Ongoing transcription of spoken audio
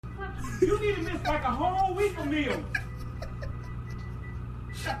You need to miss like a whole week of meals.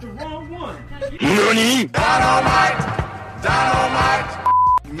 Got the wrong one. NANI? Dynamite!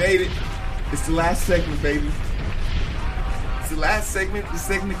 You made it. It's the last segment, baby. It's the last segment. The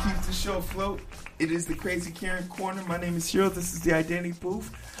segment that keeps the show afloat. It is the Crazy Karen Corner. My name is Hero. This is the Identity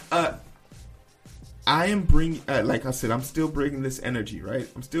Booth. I am bringing, like I said, I'm still bringing this energy, right?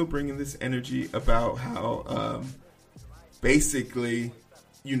 I'm still bringing this energy about how, basically,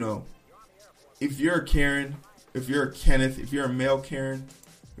 you know, if you're a Karen, if you're a Kenneth, if you're a male Karen,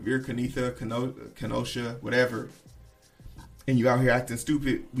 if you're a Kenitha, Kenosha, whatever, and you out here acting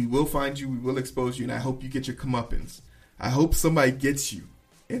stupid, we will find you, we will expose you, and I hope you get your comeuppance. I hope somebody gets you.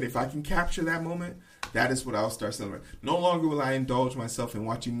 And if I can capture that moment, that is what I'll start celebrating. No longer will I indulge myself in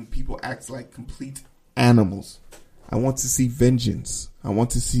watching people act like complete animals. I want to see vengeance. I want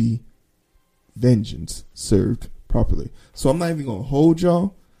to see vengeance served properly. So I'm not even going to hold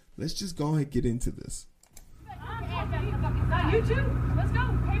y'all. Let's just go ahead and get into this. You too. Let's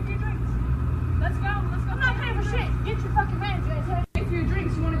go. Pay for your drinks. Let's go. I'm not paying for shit. Get your fucking manager. Pay for your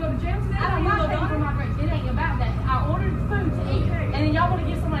drinks. You want to go to jail today? I don't want to pay for my drinks. It ain't about that. I ordered food to eat, and then y'all want to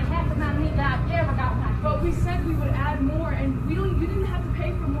give somebody half the amount of meat that I've ever got. But we said we would add more, and you didn't have to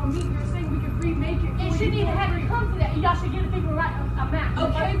pay for more meat. You're saying we could remake it. It shouldn't even have to come to that. Y'all should give the people the right amount.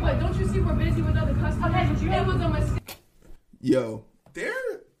 Okay, but don't you see we're busy with other customers? Okay, but it was a mistake. Yo, they're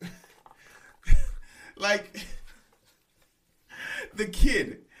like the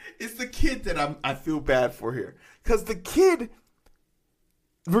kid. It's the kid that I feel bad for here, because the kid,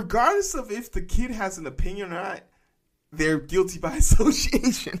 regardless of if the kid has an opinion or not, they're guilty by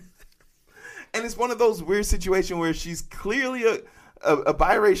association. And it's one of those weird situations where she's clearly a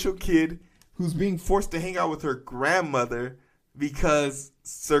biracial kid who's being forced to hang out with her grandmother because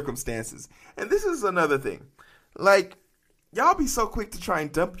circumstances. And this is another thing. Like, y'all be so quick to try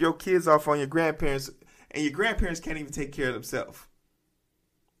and dump your kids off on your grandparents, and your grandparents can't even take care of themselves.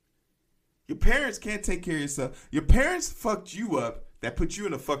 Your parents can't take care of yourself. Your parents fucked you up. That put you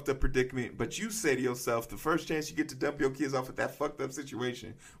in a fucked up predicament, but you say to yourself, the first chance you get to dump your kids off at that fucked up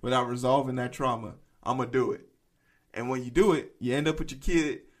situation without resolving that trauma, I'm going to do it. And when you do it, you end up with your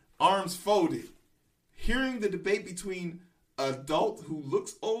kid, arms folded, hearing the debate between an adult who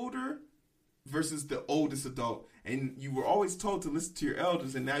looks older versus the oldest adult. And you were always told to listen to your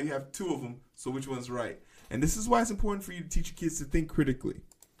elders, and now you have two of them, so which one's right? And this is why it's important for you to teach your kids to think critically.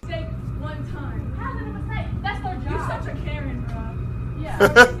 Mistake one time. How's it a mistake? That's their You're job. such a Karen, bro. Yeah. You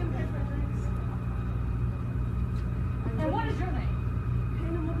can pay for drinks. And what is your name?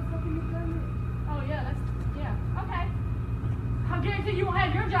 Hannah motherfucking McDermott. Oh, yeah, okay. I guarantee you won't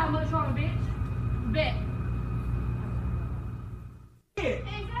have your job much longer, bitch. Bet.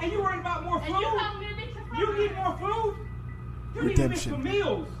 And you worried about more food? And you told me to get your You phone. need more food? You need to miss Redemption. some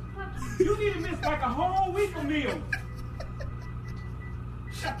meals. You need to miss like a whole week of meals.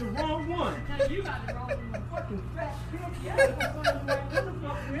 Got the wrong one. No, you got the wrong one. Fucking fat bitch. Yeah, that's what I'm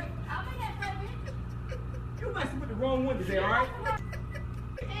right with. I'll be that fat bitch. You messing with the wrong one today, all right?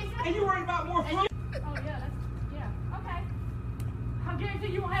 And you worried about more food? Oh, yeah, okay. I guarantee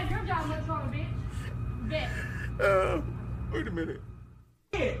you won't have your job much longer, bitch. Bet. Wait a minute.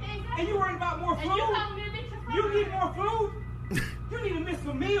 And you worried about more food? And you told me to get your phone. You need more food? You need to miss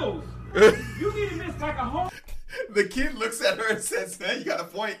some meals. You need to miss like a whole... The kid looks at her and says, "Man, you got a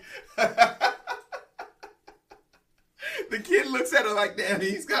point." The kid looks at her like, "Damn,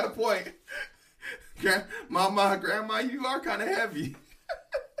 he's got a point." Grandma, you are kind of heavy.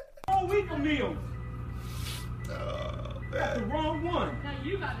 whole week of meals. Oh, Got the man. wrong one. No,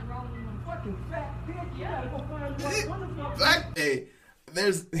 you got the wrong one. Fucking fat bitch. You gotta go find one of them. Hey,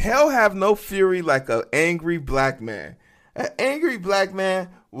 there's hell have no fury like an angry black man. An angry black man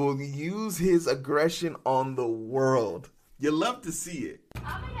will use his aggression on the world. You love to see it.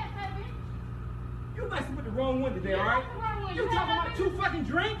 I'll be that fat bitch. You messing with the wrong one today, You alright? got the wrong one. You You talking got about that two fucking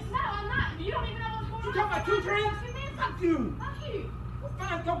drinks? No, I'm not. You don't even know what's going on. You talking about 2 drinks? Fuck you, man. Fuck you. Fuck you.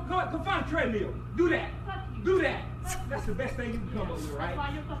 Go find a treadmill. Do that. Fuck you. Do that. That's the best thing you can come up with, That's why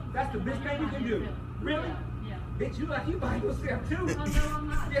right? you're fucking. That's the best thing you can do. Really? Yeah. Bitch, you like you by yourself too. Oh, no, I'm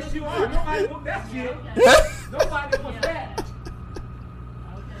not. Yes, you are. Nobody wants that shit. Okay. Nobody wants that.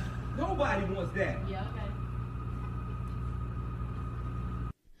 Okay. Nobody wants that. Yeah, okay.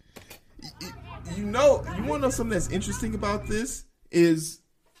 You know, you want to know something that's interesting about this is,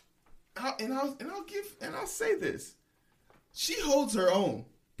 I'll say this. She holds her own,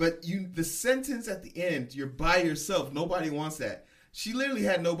 but the sentence at the end, you're by yourself. Nobody wants that. She literally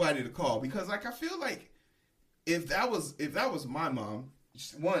had nobody to call because, like, I feel like if that was my mom,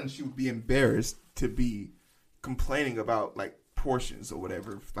 one, she would be embarrassed to be complaining about like portions or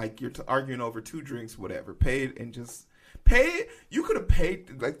whatever. Like you're arguing over 2 drinks, whatever. Pay it and just pay it. You could have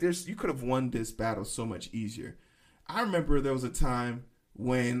paid, like you could have won this battle so much easier. I remember there was a time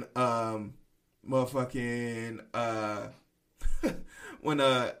when when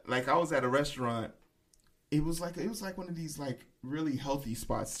like I was at a restaurant. It was like one of these like really healthy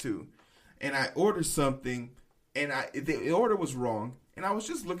spots too. And I ordered something and the order was wrong. And I was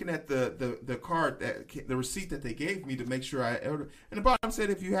just looking at the card, the receipt that they gave me to make sure I ordered. And the bottom said,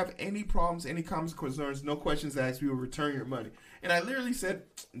 if you have any problems, any comments, concerns, no questions asked, we will return your money. And I literally said,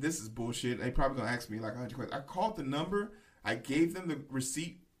 this is bullshit. They probably going to ask me like 100 questions. I called the number. I gave them the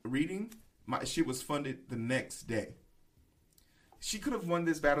receipt reading. My shit was funded the next day. She could have won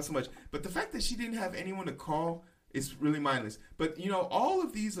this battle so much. But the fact that she didn't have anyone to call is really mindless. But, you know, all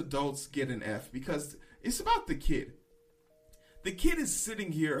of these adults get an F because it's about the kid. The kid is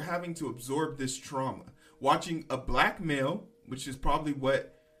sitting here having to absorb this trauma, watching a black male, which is probably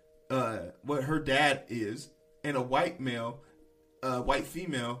what her dad is, and a white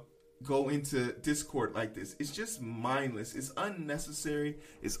female go into discord like this. It's just mindless. It's unnecessary.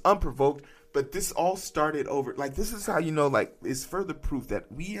 It's unprovoked. But this all started over. Like, this is how you know, like, it's further proof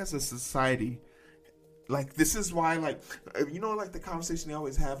that we as a society, like, this is why, like, you know, like the conversation they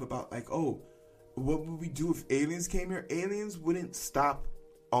always have about, like, oh, what would we do if aliens came here? Aliens wouldn't stop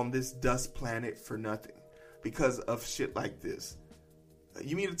on this dust planet for nothing because of shit like this.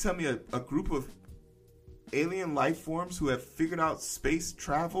 You mean to tell me a group of alien life forms who have figured out space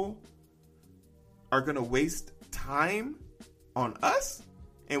travel are going to waste time on us?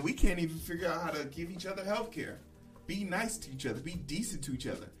 And we can't even figure out how to give each other healthcare. Be nice to each other. Be decent to each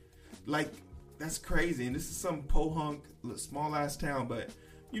other. Like, that's crazy. And this is some po-hunk, small-ass town. But,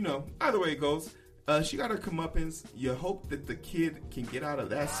 you know, either way it goes. She got her comeuppance. You hope that the kid can get out of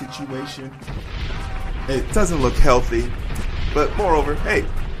that situation. It doesn't look healthy. But moreover, hey,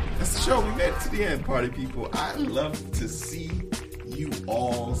 that's the show. We made it to the end, party people. I'd love to see you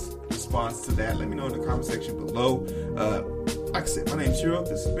all's response to that. Let me know in the comment section below. Like I said, my name's Shiro.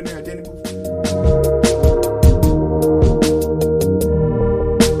 This has been the Identity Booth.